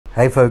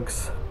Hey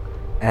folks,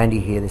 Andy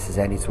here. This is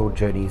Andy's World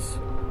Journeys.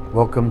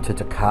 Welcome to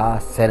Dakar,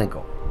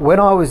 Senegal. When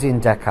I was in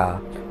Dakar,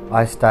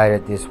 I stayed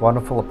at this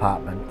wonderful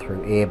apartment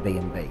through Air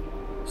BnB.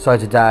 So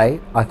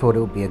today, I thought it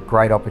would be a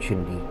great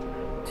opportunity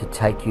to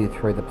take you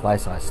through the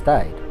place I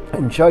stayed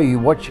and show you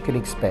what you can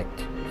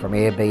expect from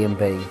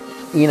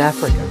Airbnb in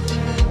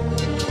Africa.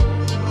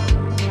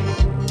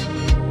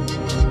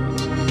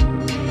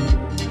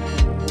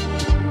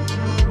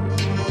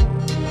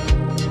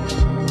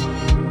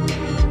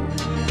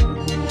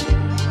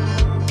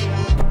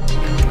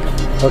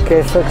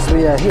 Okay folks,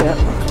 we are here.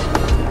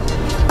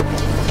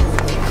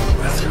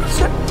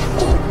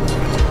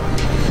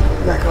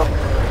 Back up.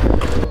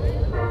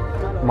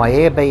 My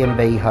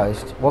Airbnb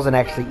host wasn't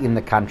actually in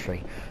the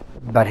country,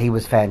 but he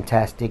was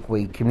fantastic.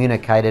 We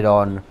communicated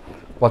on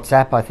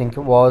WhatsApp, I think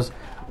it was,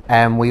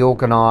 and we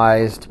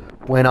organised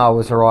when I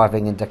was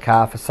arriving in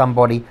Dakar for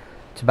somebody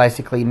to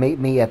basically meet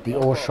me at the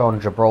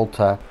Auchan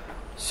Gibraltar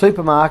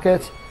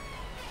supermarket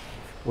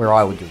where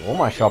I would do all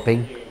my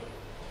shopping,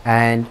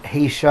 and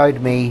he showed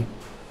me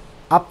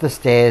up the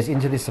stairs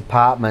into this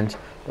apartment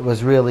that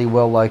was really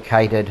well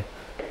located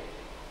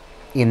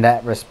in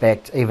that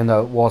respect, even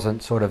though it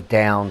wasn't sort of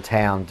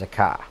downtown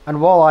Dakar. And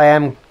while I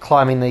am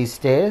climbing these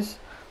stairs,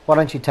 why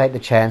don't you take the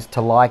chance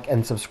to like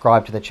and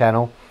subscribe to the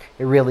channel?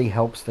 It really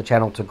helps the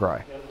channel to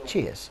grow.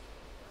 Cheers.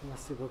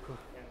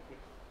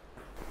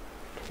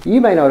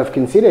 You may not have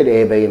considered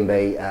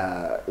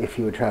Airbnb if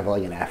you were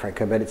traveling in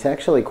Africa, but it's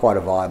actually quite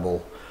a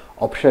viable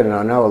option, and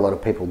I know a lot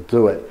of people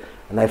do it,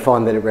 and they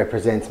find that it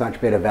represents much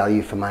better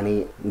value for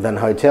money than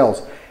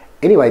hotels.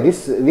 Anyway,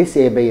 this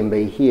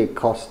Airbnb here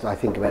cost, I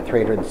think, about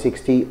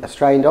 360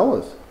 Australian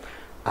dollars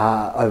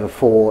over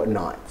 4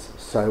 nights.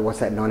 So what's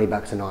that, 90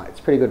 bucks a night? It's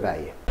pretty good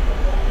value.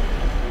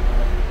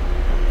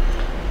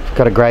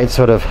 Got a great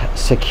sort of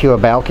secure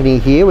balcony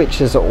here,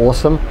 which is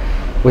awesome,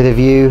 with a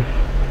view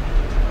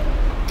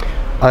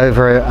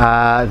over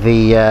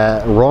the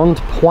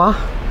Rond-Point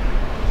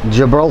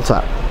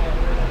Gibraltar,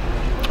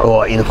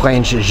 or in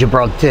French,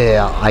 Gibraltar,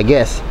 I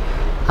guess.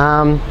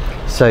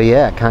 So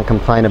yeah, can't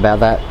complain about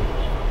that.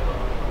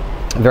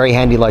 Very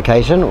handy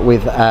location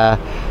with a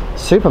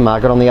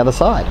supermarket on the other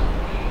side.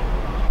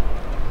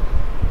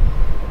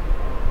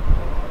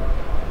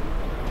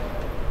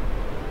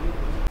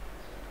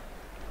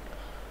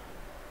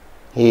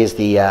 Here's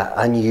the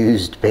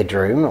unused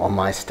bedroom on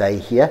my stay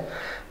here.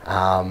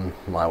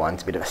 My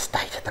one's a bit of a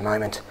state at the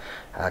moment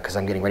because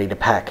I'm getting ready to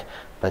pack,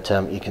 but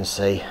you can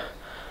see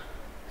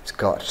it's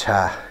got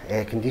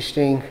air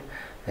conditioning,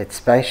 it's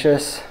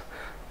spacious,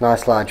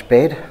 nice large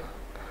bed,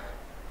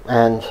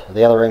 and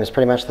the other room is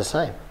pretty much the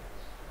same.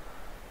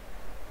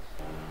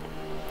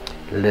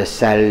 Le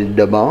salle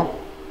de bain,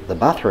 the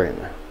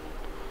bathroom.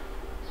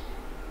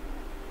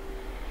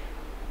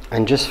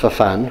 And just for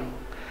fun,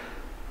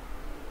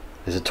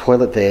 there's a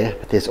toilet there,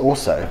 but there's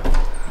also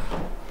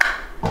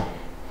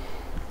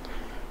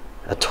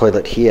a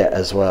toilet here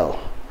as well.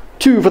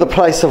 2 for the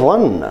price of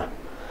 1.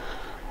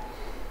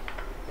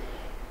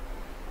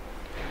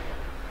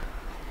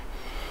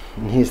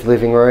 And here's the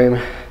living room.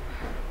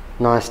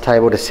 Nice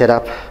table to set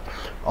up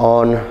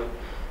on,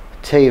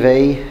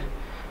 TV,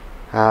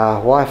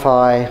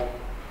 Wi-Fi.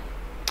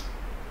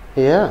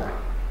 Yeah,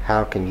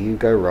 how can you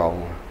go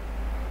wrong?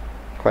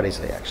 Quite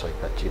easily actually,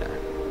 but you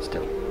know,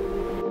 still.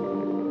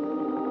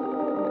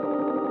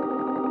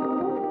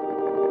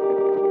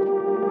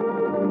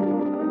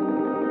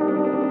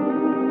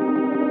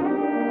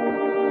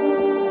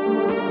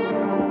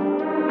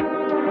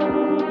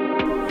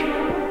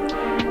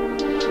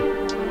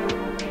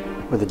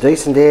 With a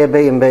decent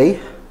Airbnb,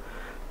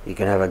 you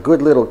can have a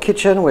good little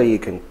kitchen where you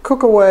can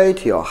cook away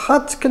to your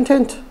heart's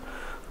content,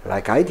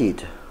 like I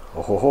did.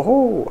 Oh ho ho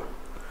ho!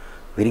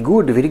 Very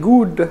good, very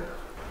good.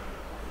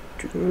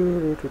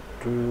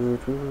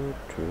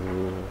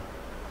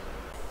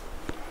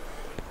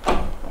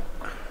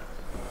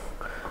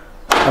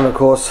 And of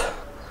course,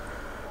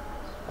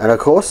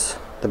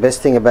 the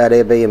best thing about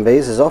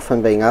Airbnbs is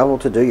often being able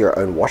to do your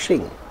own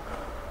washing.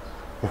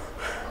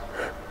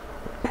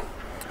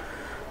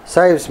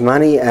 Saves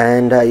money,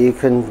 and you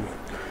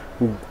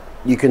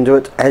can do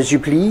it as you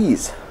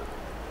please.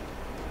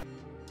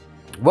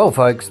 Well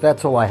folks,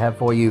 that's all I have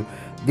for you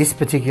this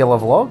particular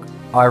vlog.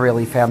 I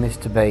really found this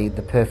to be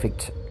the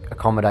perfect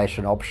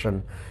accommodation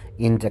option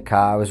in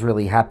Dakar. I was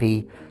really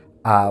happy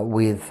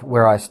with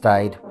where I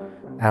stayed,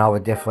 and I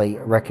would definitely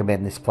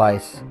recommend this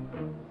place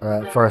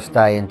for a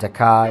stay in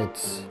Dakar.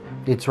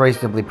 It's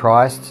reasonably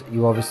priced.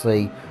 You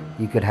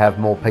could have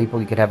more people.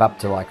 You could have up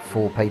to like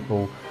 4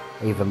 people,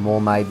 even more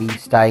maybe,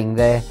 staying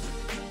there.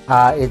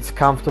 It's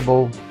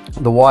comfortable.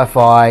 The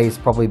Wi-Fi is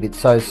probably a bit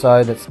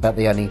so-so. That's about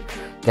the only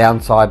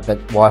downside, but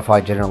Wi-Fi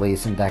generally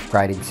isn't that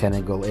great in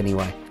Senegal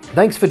anyway.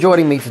 Thanks for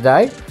joining me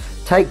today.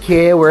 Take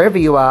care wherever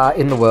you are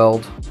in the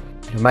world.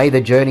 May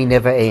the journey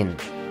never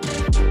end.